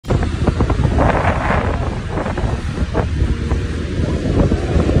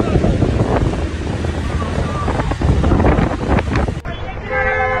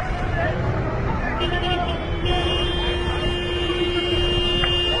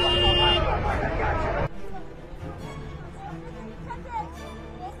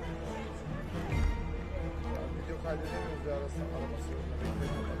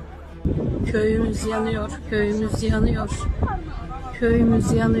Köyümüz yanıyor, köyümüz yanıyor,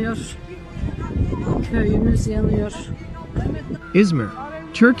 köyümüz yanıyor, köyümüz yanıyor. Izmir,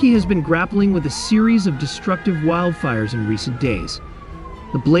 Turkey has been grappling with a series of destructive wildfires in recent days.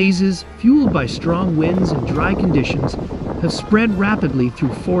 The blazes, fueled by strong winds and dry conditions, have spread rapidly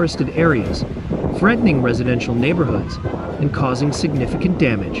through forested areas, threatening residential neighborhoods and causing significant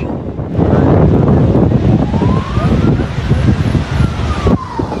damage.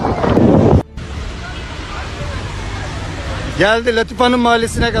 Geldi, Latifa'nın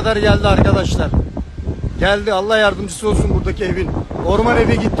mahallesine kadar geldi arkadaşlar. Geldi, Allah yardımcısı olsun buradaki evin. Orman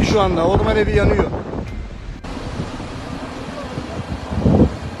evi gitti şu anda, orman evi yanıyor.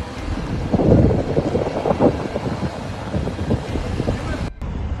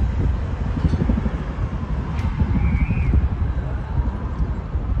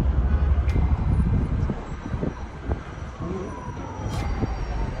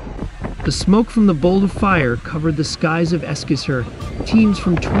 The smoke from the Bolu fire covered the skies of Eskişehir. Teams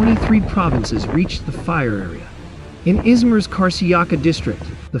from 23 provinces reached the fire area. In Izmir's Karşıyaka district,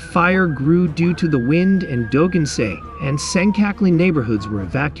 the fire grew due to the wind, and Doğançay and Sancaklı neighborhoods were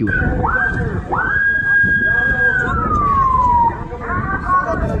evacuated.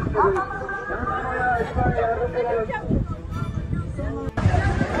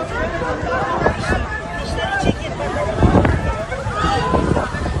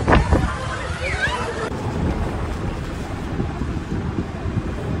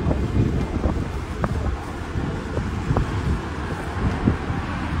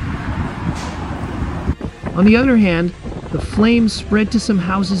 On the other hand, the flames spread to some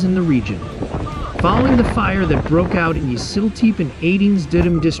houses in the region. Following the fire that broke out in Yeşiltepe and Aydın's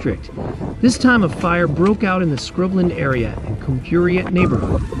Didim district, this time a fire broke out in the scrubland area in Cumhuriyet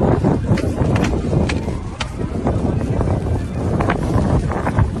Neighborhood.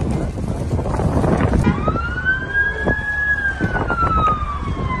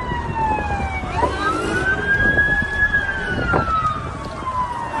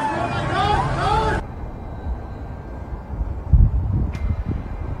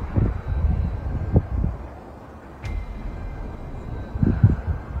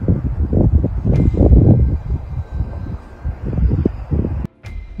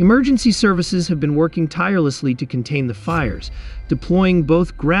 Emergency services have been working tirelessly to contain the fires, deploying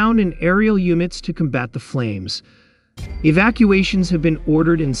both ground and aerial units to combat the flames. Evacuations have been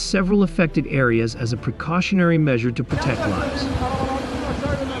ordered in several affected areas as a precautionary measure to protect lives.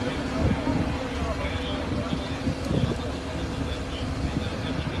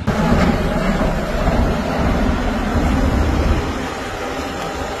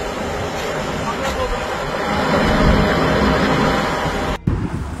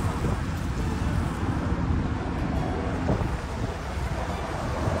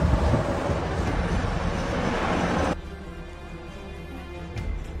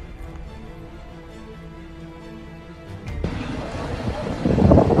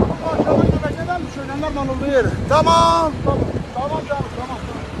 Tamam canım, tamam.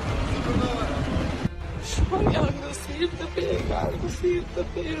 Şu an yangın Yeşiltepe'ye geldi,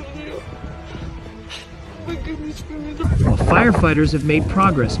 Yeşiltepe yanıyor. Bakın hiçbirimiz... While firefighters have made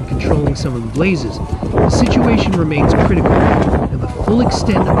progress in controlling some of the blazes, the situation remains critical, and the full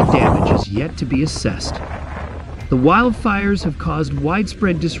extent of the damage is yet to be assessed. The wildfires have caused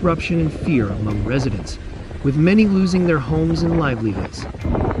widespread disruption and fear among residents, with many losing their homes and livelihoods.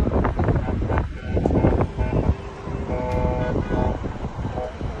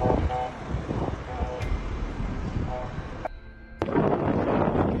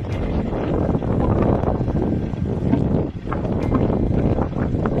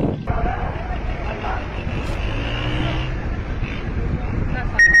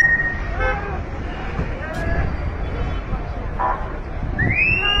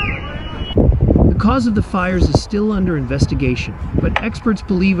 The cause of the fires is still under investigation, but experts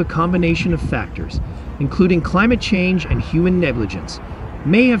believe a combination of factors, including climate change and human negligence,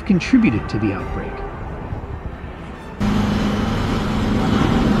 may have contributed to the outbreak.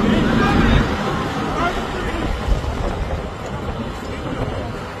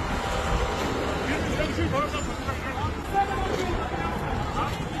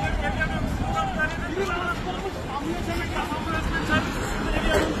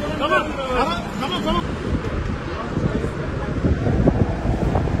 Tamam.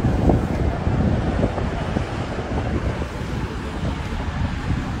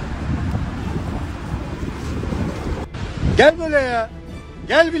 Gel böyle ya.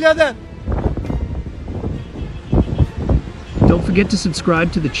 Gel birader. Don't forget to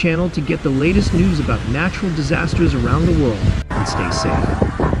subscribe to the channel to get the latest news about natural disasters around the world, and stay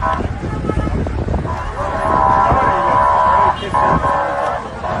safe.